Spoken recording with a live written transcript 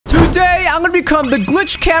I'm gonna become the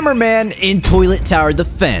glitch cameraman in Toilet Tower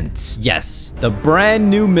Defense. Yes, the brand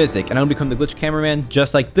new Mythic. And I'm gonna become the glitch cameraman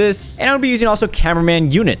just like this. And I'm gonna be using also cameraman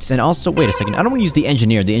units. And also, wait a second, I don't want to use the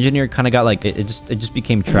engineer. The engineer kind of got like, it just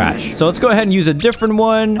became trash. So let's go ahead and use a different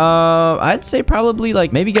one. I'd say probably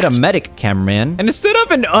like maybe get a medic cameraman. And instead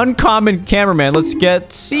of an uncommon cameraman, let's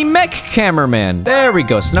get the mech cameraman. There we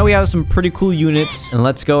go. So now we have some pretty cool units. And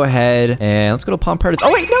let's go ahead and let's go to Palm Paradise.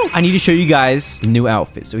 Oh wait, no, I need to show you guys the new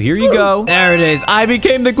outfit. So here you go. There it is. I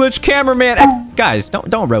became the glitch cameraman. Guys,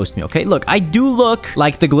 don't roast me, okay? Look, I do look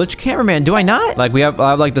like the glitch cameraman, do I not? Like I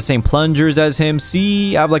have like the same plungers as him.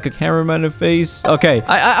 See, I have like a cameraman face. Okay,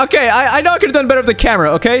 I know I could have done better with the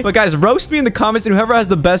camera, okay? But guys, roast me in the comments, and whoever has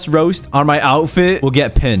the best roast on my outfit will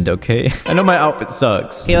get pinned, okay? I know my outfit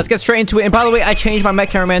sucks. Okay, let's get straight into it. And by the way, I changed my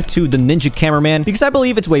mech cameraman to the ninja cameraman because I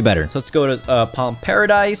believe it's way better. So let's go to Palm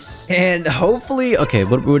Paradise, and hopefully, okay,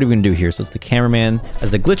 what are we gonna do here? So it's the cameraman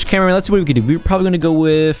as the glitch cameraman. Let's see what we can do. We're probably gonna go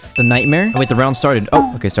with the nightmare. Oh, wait, the round started.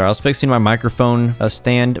 Oh, okay, sorry, I was fixing my microphone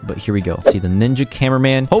stand, but here we go. Let's see the ninja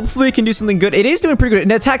cameraman. Hopefully it can do something good. It is doing pretty good.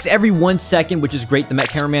 And it attacks every 1 second, which is great. The mech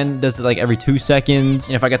cameraman does it like every 2 seconds.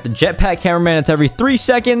 And if I got the jetpack cameraman, it's every 3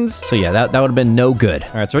 seconds. So yeah, that would have been no good.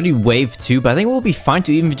 All right, it's already wave 2, but I think we'll be fine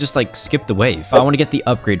to even just like skip the wave. I want to get the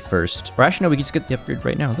upgrade first. Or actually, no, we can just get the upgrade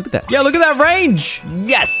right now. Look at that. Yeah, look at that range.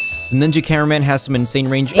 Yes. The ninja cameraman has some insane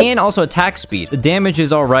range and also attack speed. The damage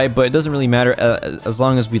is all right, but it doesn't really matter as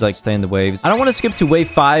long as we like stay in the waves. I don't want to skip to wave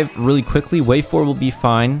 5 really quickly. Wave 4 will be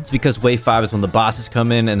fine. It's because wave 5 is when the bosses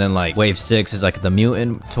come in, and then like wave 6 is like the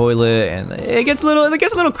mutant toilet, and it gets a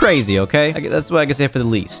little crazy, okay? That's what I can say for the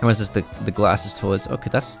least. And what's this? The glasses toilets. Okay,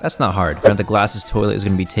 that's not hard. And the glasses toilet is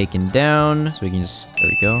gonna be taken down, so we can just, there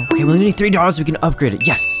we go. Okay, we only need $3 so we can upgrade it.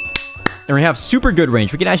 Yes. And we have super good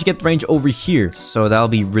range. We can actually get the range over here. So that'll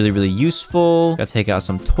be really, really useful. Gotta take out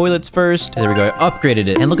some toilets first. There we go. I upgraded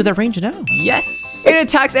it. And look at that range now. Yes. It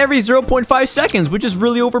attacks every 0.5 seconds, which is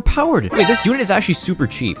really overpowered. Wait, this unit is actually super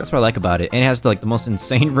cheap. That's what I like about it. And it has like the most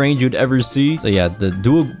insane range you'd ever see. So yeah, the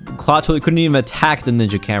dual claw toilet couldn't even attack the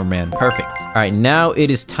ninja cameraman. Perfect. All right, now it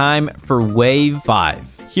is time for wave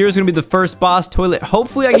 5. Here's gonna be the first boss toilet.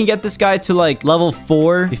 Hopefully I can get this guy to like level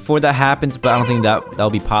 4 before that happens, but I don't think that'll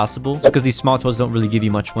be possible because these small toilets don't really give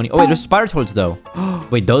you much money. Oh wait, there's spider toilets though.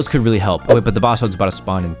 Wait, those could really help. Oh wait, but the boss toilet's about to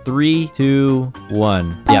spawn in 3, 2,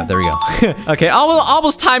 1. Yeah, there we go. Okay, I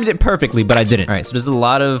almost timed it perfectly, but I didn't. All right, so there's a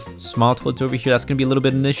lot of small toilets over here. That's gonna be a little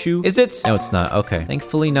bit of an issue. Is it? No, it's not. Okay,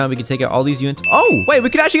 thankfully now we can take out all these units. Oh wait, we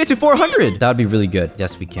could actually get to 400. That would be really good.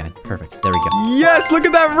 Yes, we can. Perfect. There we go. Yes, look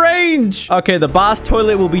at that range. Okay, the boss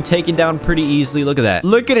toilet will be taken down pretty easily. Look at that.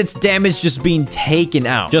 Look at its damage just being taken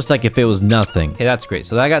out, just like if it was nothing. Okay, that's great.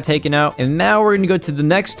 So that got taken out, and now we're gonna go to the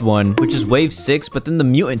next one, which is wave 6, but then the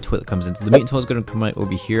mutant toilet comes in. So the mutant toilet is gonna come right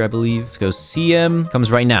over here, I believe. Let's go CM.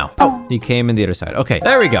 Comes right now. Oh, he came in the other side. Okay,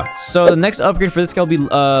 there we go. So the next upgrade for this guy will be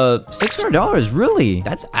 $600. Really?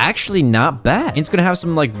 That's actually not bad. And it's gonna have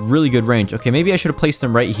some like really good range. Okay, maybe I should have placed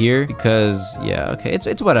them right here because yeah, okay,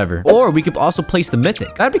 it's whatever. Or we could also place the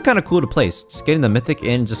mythic. That'd be kind of cool to place. Just getting the mythic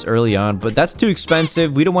in just early on, but that's too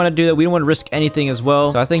expensive. We don't want to do that. We don't want to risk anything as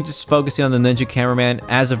well. So I think just focusing on the ninja cameraman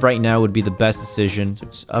as of right now would be the best decision. So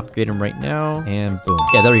just upgrade him right now, and boom.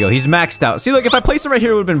 Yeah, there we go. He's maxed out. See, look, if I placed him right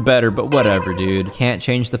here, it would have been better, but whatever, dude. Can't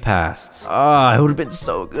change the past. Ah, it would have been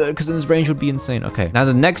so good because then his range would be insane. Okay, now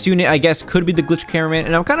the next unit, I guess, could be the glitch cameraman,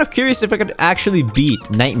 and I'm kind of curious if I could actually beat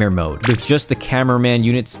nightmare mode with just the cameraman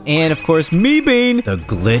units, and of course, me being the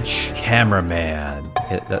glitch cameraman.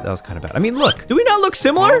 Okay, that was kind of bad. I mean, look, do we not look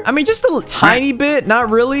similar? I mean, just a tiny bit, not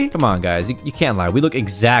really. Come on, guys, you can't lie. We look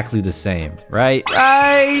exactly the same, right?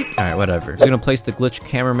 Right. All right, whatever. Just gonna place the glitch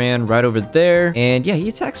cameraman right over there, and yeah, he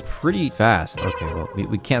attacks pretty fast. Okay, well,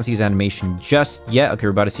 we can't see his animation just yet. Okay,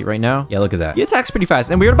 we're about to see it right now. Yeah, look at that. He attacks pretty fast,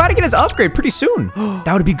 and we're about to get his upgrade pretty soon.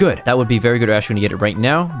 That would be good. That would be very good. We're actually gonna get it right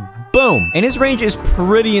now. Boom. And his range is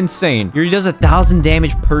pretty insane. He does 1,000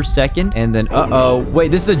 damage per second. And then,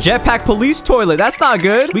 wait, this is a jetpack police toilet. That's not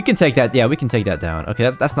good. We can take that. Yeah, we can take that down. Okay,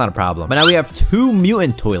 that's not a problem. But now we have 2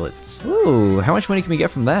 mutant toilets. Ooh, how much money can we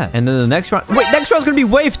get from that? And then the next round. Wait, next round's gonna be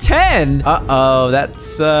wave 10.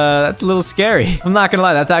 That's a little scary. I'm not gonna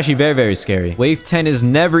lie. That's actually very, very scary. Wave 10 is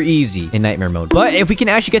never easy in nightmare mode. But if we can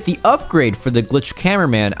actually get the upgrade for the glitch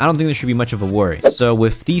cameraman, I don't think there should be much of a worry. So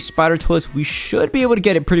with these spider toilets, we should be able to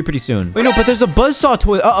get it pretty soon. Wait, no, but there's a buzzsaw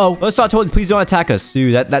toilet. Uh-oh. Buzzsaw toilet, please don't attack us.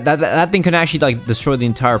 Dude, that thing can actually, like, destroy the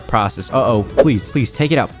entire process. Uh-oh. Please,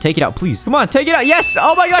 take it out. Take it out, please. Come on, take it out. Yes!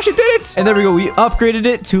 Oh my gosh, it did it! And there we go. We upgraded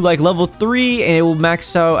it to, like, level 3, and it will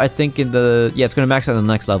max out, I think, in the... Yeah, it's gonna max out in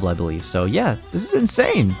the next level, I believe. So, yeah, this is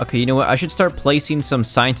insane. Okay, you know what? I should start placing some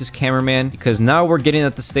scientist cameraman, because now we're getting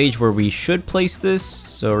at the stage where we should place this.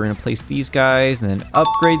 So we're gonna place these guys and then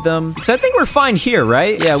upgrade them. Because I think we're fine here,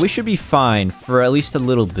 right? Yeah, we should be fine for at least a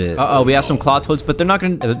little bit. Uh-oh, we have some claw toads, but they're not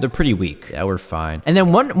gonna... They're pretty weak. Yeah, we're fine. And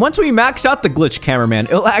then once we max out the glitch cameraman,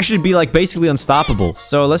 it'll actually be, like, basically unstoppable.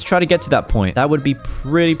 So let's try to get to that point. That would be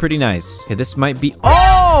pretty nice. Okay, this might be...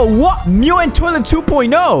 Oh, what? Mutant Toilet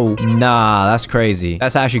 2.0? Nah, that's crazy.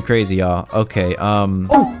 That's actually crazy, y'all. Okay,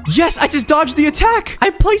 Oh, yes, I just dodged the attack. I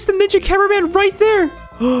placed the ninja cameraman right there.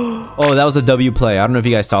 Oh, that was a W play. I don't know if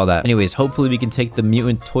you guys saw that. Anyways, hopefully we can take the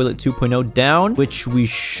Mutant Toilet 2.0 down, which we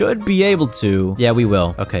should be able to. Yeah, we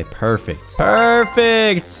will. Okay, perfect.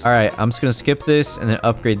 Perfect. All right, I'm just gonna skip this and then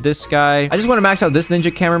upgrade this guy. I just want to max out this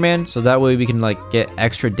ninja cameraman, so that way we can, like, get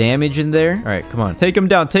extra damage in there. All right, come on. Take him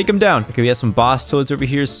down. Take him down. Okay, we have some boss toilets over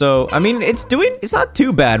here. So, I mean, it's not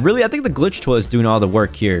too bad. Really, I think the glitch toilet is doing all the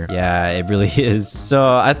work here. Yeah, it really is.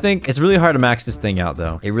 So, I think it's really hard to max this thing out,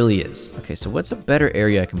 though. It really is. Okay, so what's a better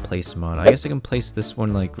area I can place them on? I guess I can place this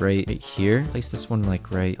one, like, right here. Place this one,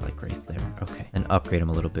 like right there. Okay, and upgrade them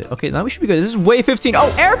a little bit. Okay, now we should be good. This is way 15.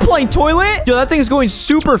 Oh, airplane toilet. Yo, that thing is going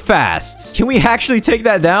super fast. Can we actually take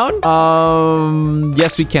that down?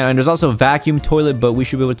 Yes, we can. And there's also a vacuum toilet, but we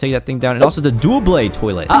should be able to take that thing down. And also the dual blade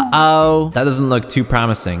toilet. Uh-oh. That doesn't look too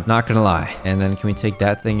promising. Not gonna lie. And then can we take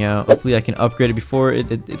that thing out? Hopefully I can upgrade it before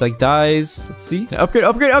it like dies. Let's see. Upgrade.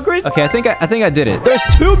 Okay, I think I did it. There's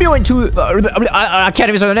two mutant I can't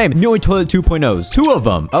even say the name. Mutant Toilet 2.0s. Two of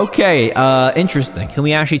them. Okay, interesting. Can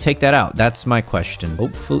we actually take that out? That's my question.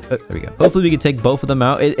 Hopefully, there we go. Hopefully we can take both of them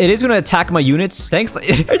out. It is going to attack my units. Thankfully,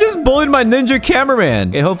 I just bullied my ninja cameraman.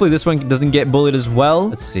 Okay, hopefully this one doesn't get bullied as well.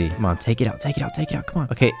 Let's see. Come on, take it out. Come on.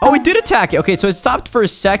 Okay. Oh, it did attack it. Okay, so it stopped for a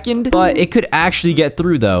second, but it could actually get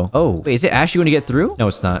through though. Oh, wait, is it actually going to get through? No,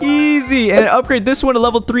 it's not. Easy. And then upgrade this one to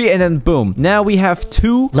level 3 and then boom. Now we have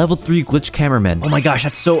 2 level 3 glitch cameramen. Oh my gosh,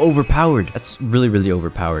 that's so overpowered. That's really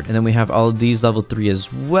overpowered. And then we have all of these level 3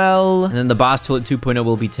 as well. And then the boss toilet 2.0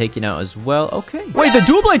 will be taken out as well. Okay. Wait, the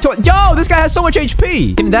dual blade toilet. Yo, this guy has so much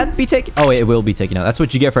HP. Can that be taken? Oh, it will be taken out. That's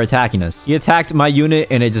what you get for attacking us. He attacked my unit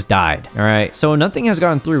and it just died. All right. So nothing has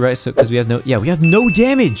gotten through, right? So because we have no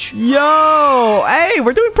damage. Yo, hey,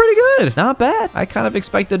 we're doing pretty good. Not bad. I kind of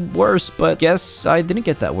expected worse, but guess I didn't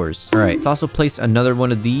get that worse. All right. Let's also place another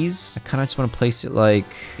one of these. I kind of just want to place it like,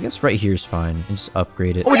 I guess right here is fine. And just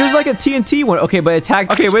upgrade it. Oh, there's like a TNT one. Okay, but attack.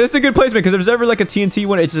 Okay, wait, that's a good placement because if there's ever like a TNT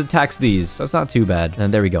one, it just attacks these. So it's not too bad.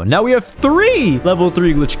 And there we go. Now we have 3 level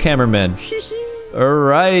 3 glitch cameramen. All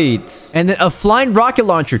right. And then a flying rocket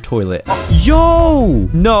launcher toilet. Yo!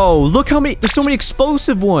 No, look how many... There's so many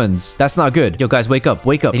explosive ones. That's not good. Yo, guys, wake up.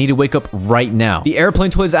 Wake up. They need to wake up right now. The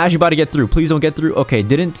airplane toilet is actually about to get through. Please don't get through. Okay,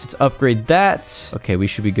 didn't. Let's upgrade that. Okay, we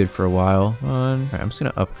should be good for a while. All right, I'm just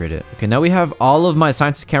going to upgrade it. Okay, now we have all of my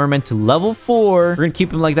scientist cameramen to level 4. We're going to keep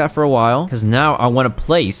them like that for a while because now I want to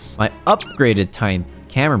place my upgraded time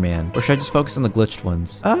cameraman. Or should I just focus on the glitched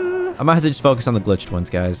ones? I might have to just focus on the glitched ones,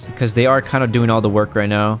 guys, because they are kind of doing all the work right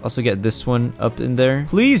now. Also get this one up in there.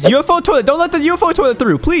 Please, UFO toilet. Don't let the UFO toilet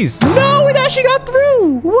through, please. No, it actually got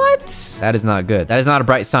through. What? That is not good. That is not a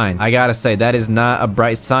bright sign. I gotta say, that is not a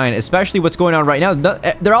bright sign, especially what's going on right now.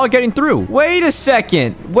 They're all getting through. Wait a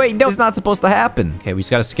second. Wait, no, it's not supposed to happen. Okay, we just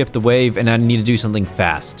gotta skip the wave, and I need to do something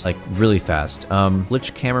fast, like really fast.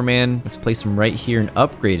 Glitch cameraman. Let's place him right here and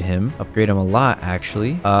upgrade him. Upgrade him a lot,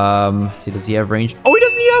 actually. Let's see, does he have range? Oh, he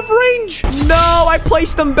doesn't have range. No, I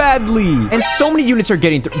placed them badly. And so many units are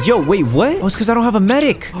getting through. Yo, wait, what? Oh, it's because I don't have a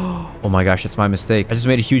medic. Oh my gosh, that's my mistake. I just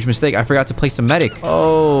made a huge mistake. I forgot to place a medic.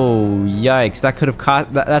 Oh, yikes. That could have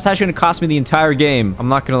cost... That's actually going to cost me the entire game. I'm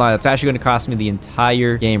not going to lie. That's actually going to cost me the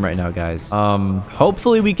entire game right now, guys.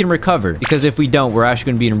 Hopefully we can recover. Because if we don't, we're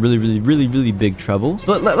actually going to be in really big trouble.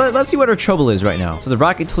 So let's see what our trouble is right now. So the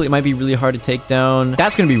rocket toilet might be really hard to take down.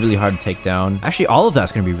 That's going to be really hard to take down. Actually, all of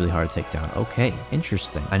that's going to be really hard to take down. Okay,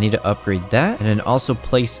 interesting. I need to upgrade that. And then also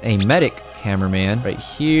place a medic cameraman right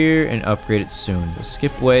here and upgrade it soon. So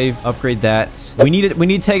skip wave, upgrade that. We need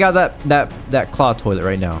to take out that claw toilet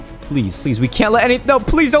right now. Please, we can't let any... No,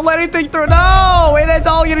 please don't let anything through. No, it's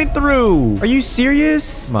all getting through. Are you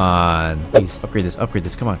serious? Come on. Please, upgrade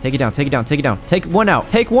this. Come on, take it down. Take one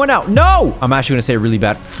out. No! I'm actually gonna say really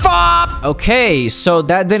bad. Fop! Okay, so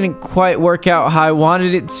that didn't quite work out how I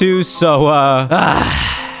wanted it to, so,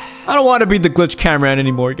 I don't want to be the glitch cameraman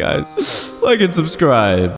anymore, guys. Like and subscribe.